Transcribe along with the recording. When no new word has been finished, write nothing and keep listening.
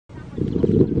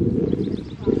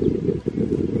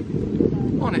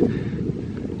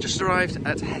morning. Just arrived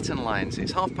at Hetton Lyons.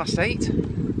 It's 8:30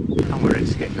 and we're ready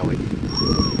to get going.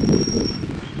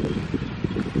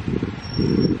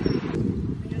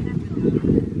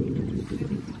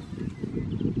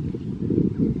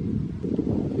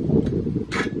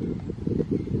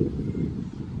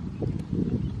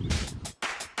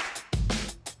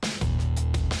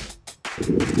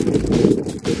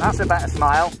 That's a better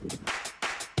smile.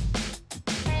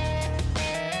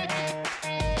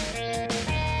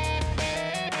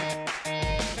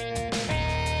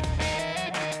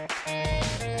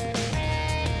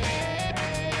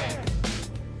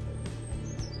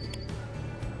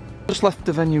 Just left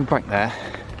the venue back there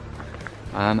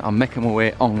and I'm making my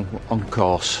way on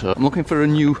course. So I'm looking for a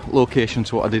new location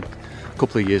to what I did a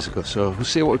couple of years ago, so we'll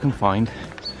see what we can find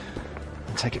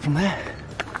and take it from there.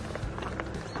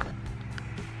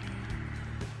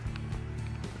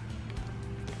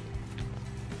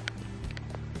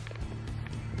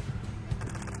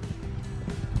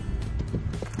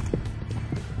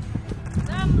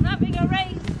 I'm having a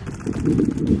race.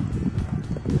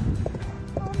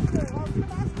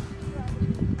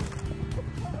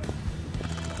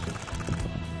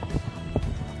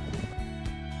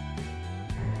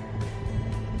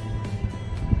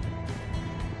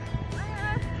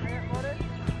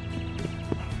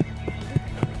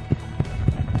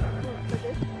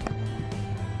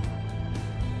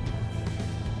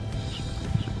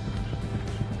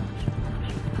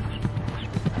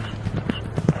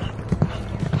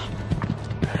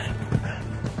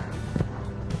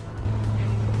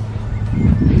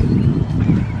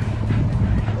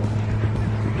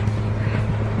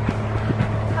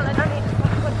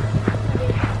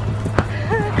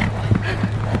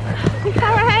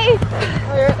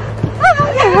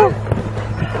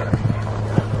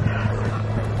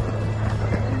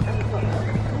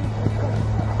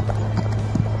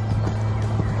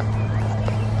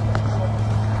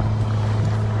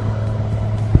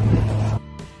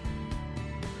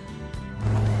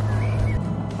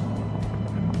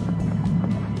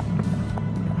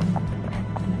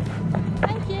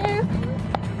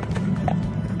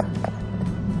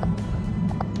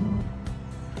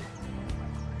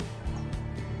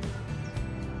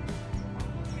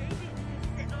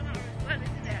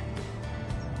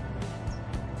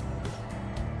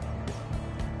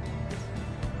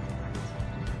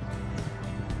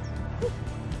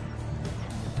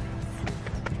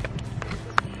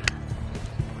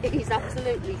 It is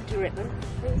absolutely driven.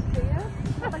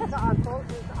 I thought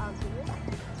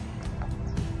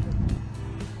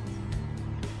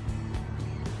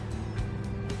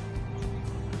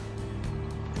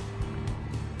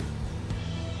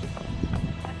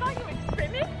you were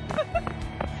strimming.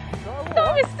 That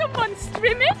was someone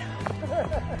strimming.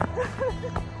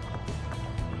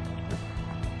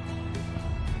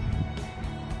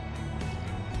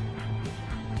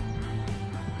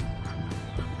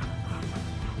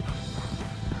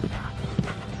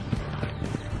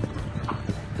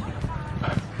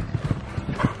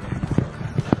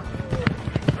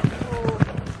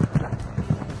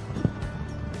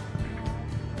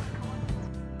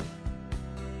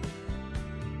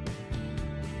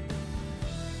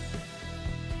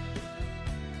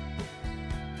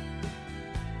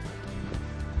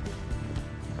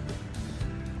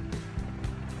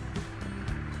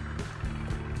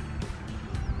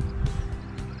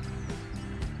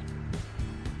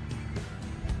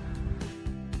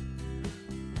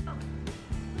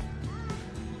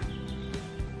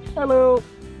 Hello.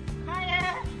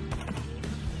 Hiya.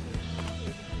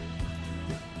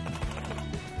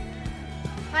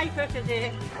 Hi, Booker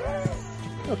dear.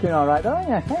 Looking alright, aren't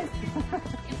you?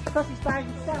 Because he's by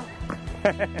himself.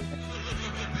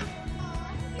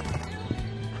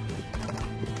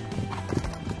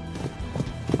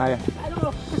 Hiya.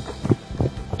 Hello.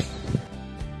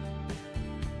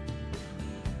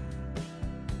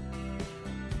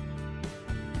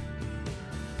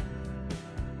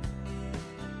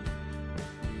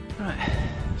 Right,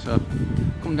 so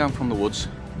come down from the woods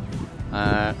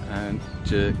and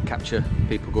to capture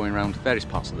people going around various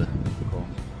parts of the course.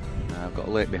 I've got a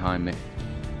lake behind me.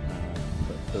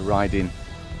 They're riding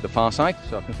the far side,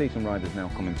 so I can see some riders now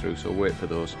coming through, so wait for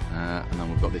those. And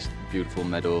then we've got this beautiful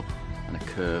meadow and a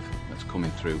curve that's coming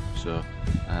through, so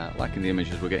liking the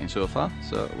images we're getting so far,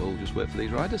 so we'll just wait for these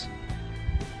riders.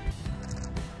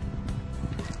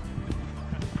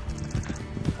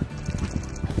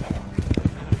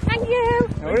 Thank you.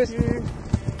 No worries.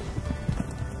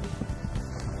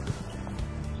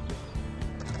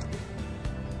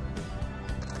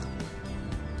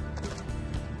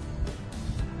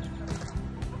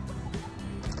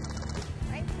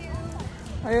 Thank you.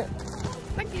 Hiya.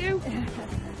 Thank you.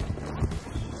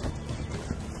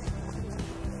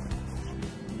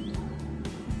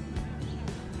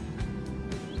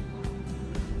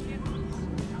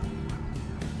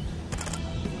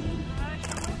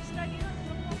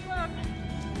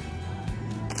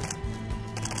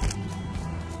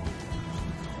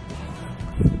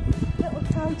 Little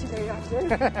toe today, I do.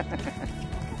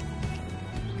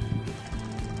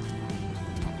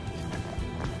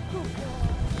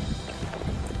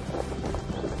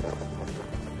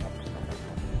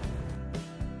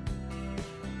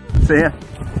 See ya.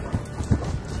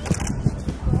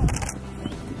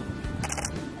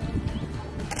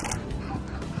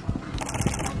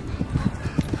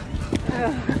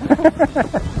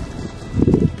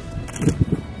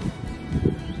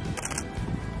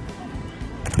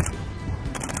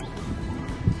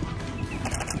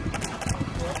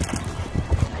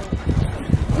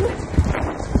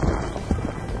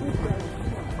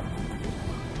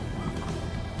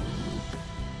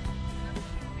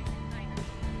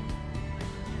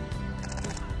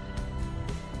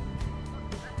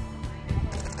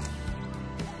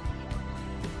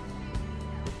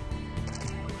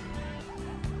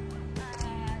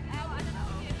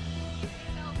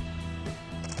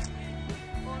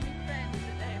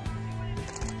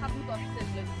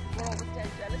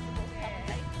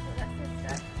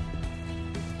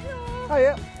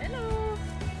 Hiya. Hello.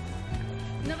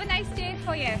 Another nice day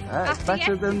for you. It's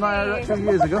better than 2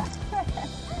 years ago.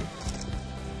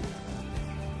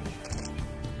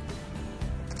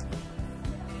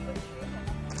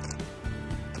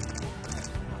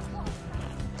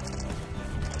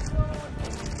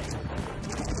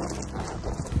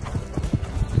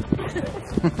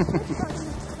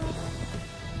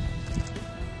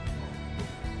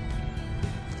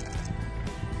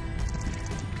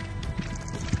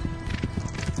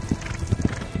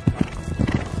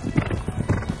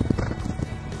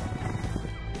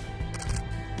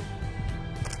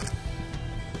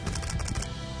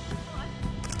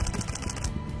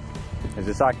 Is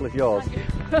the cyclist yours?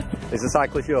 Is the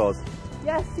cyclist yours?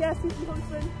 Yes, yes, he's my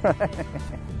husband.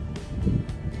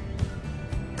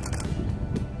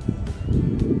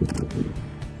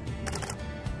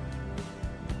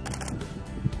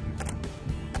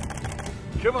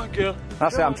 Come on, girl.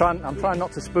 That's it. I'm trying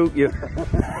not to spook you.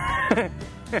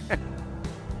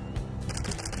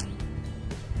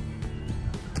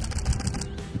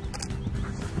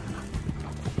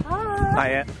 Hi.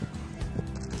 Hiya.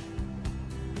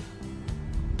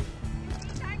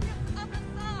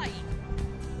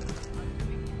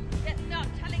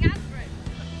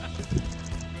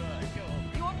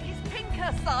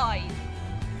 Side.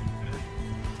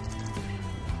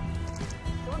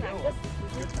 Go on, Angus.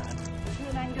 You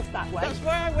and Angus that way. That's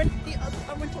why I went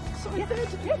up the side there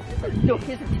to get Look,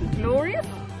 isn't he glorious?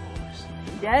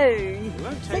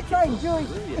 No. Sit there,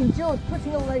 enjoy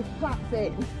putting all those flaps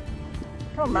in.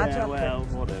 Come on, Madge. Yeah, well,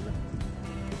 whatever.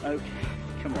 Okay,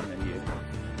 come on then, you.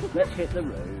 Let's hit the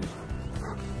road.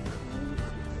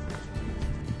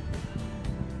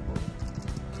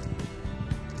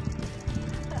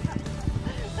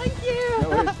 Thank you.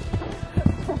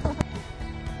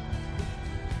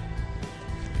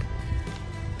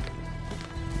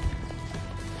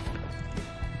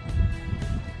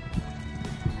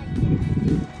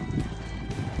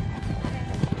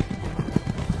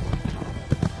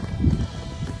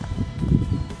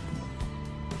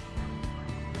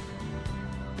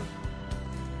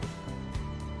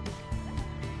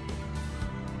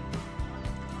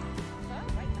 No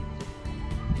worries.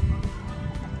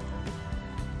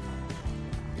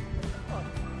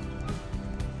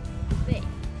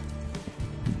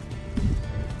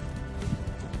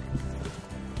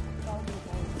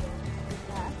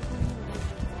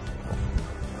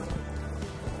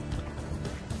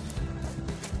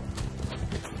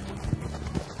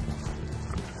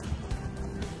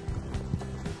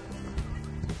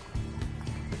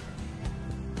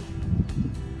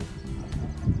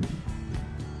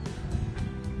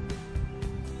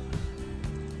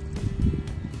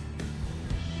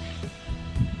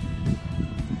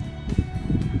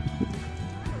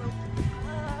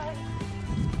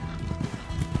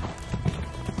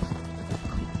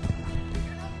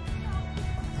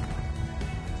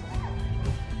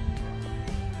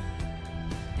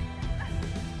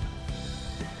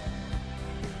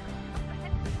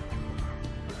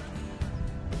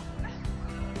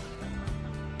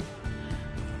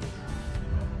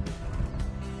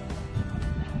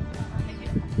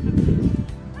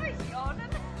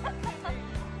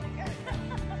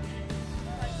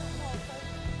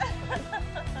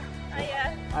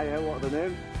 Hiya, what are the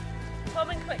names? Tom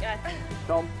and Quicker.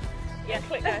 Tom. Yeah,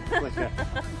 clicker. Clicker.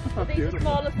 These are the Beautiful.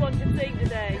 smallest ones you've seen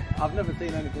today. I've never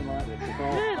seen anything like this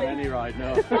before Really? on any ride,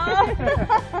 no.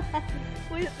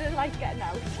 They like getting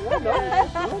out. Yeah,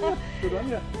 no, good on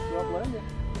you. Don't blame you.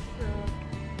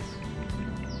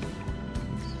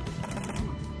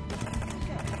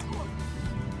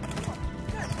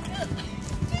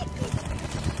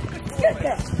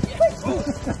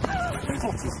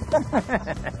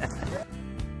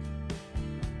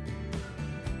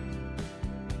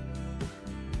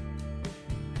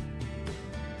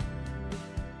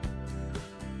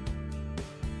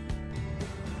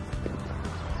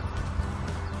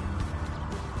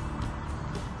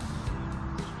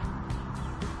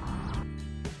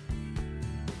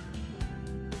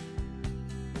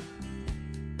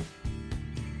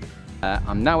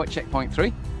 I'm now at checkpoint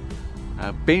 3.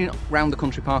 I've been round the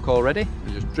country park already.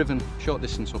 I've just driven short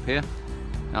distance up here.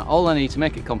 Now all I need to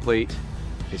make it complete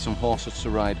is some horses to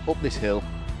ride up this hill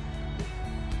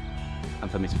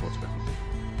and for me to photograph.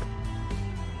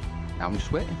 Now I'm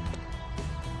just waiting.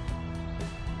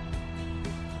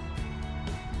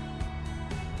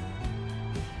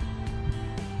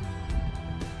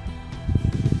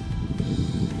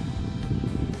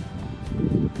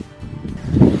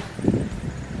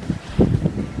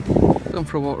 Gone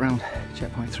for a walk round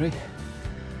checkpoint 3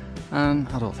 and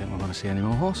I don't think we're going to see any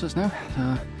more horses now,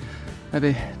 so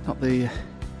maybe not the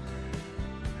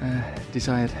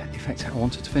desired effect I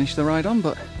wanted to finish the ride on,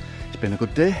 but it's been a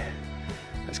good day.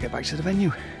 Let's get back to the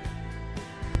venue.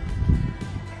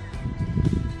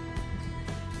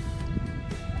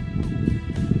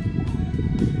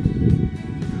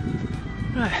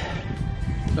 Right,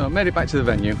 so I made it back to the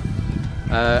venue.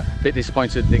 Bit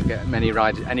disappointed didn't get any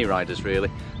riders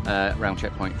really around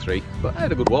checkpoint 3, but I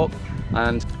had a good walk.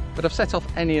 But I've set off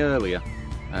any earlier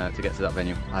to get to that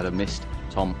venue, I'd have missed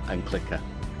Tom and Clicker.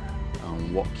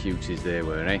 And what cuties they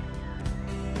were, eh?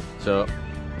 So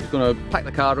I'm just going to pack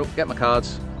the car up, get my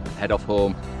cards, head off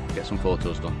home, get some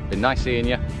photos done. Been nice seeing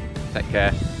you. Take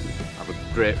care. Have a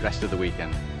great rest of the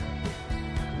weekend.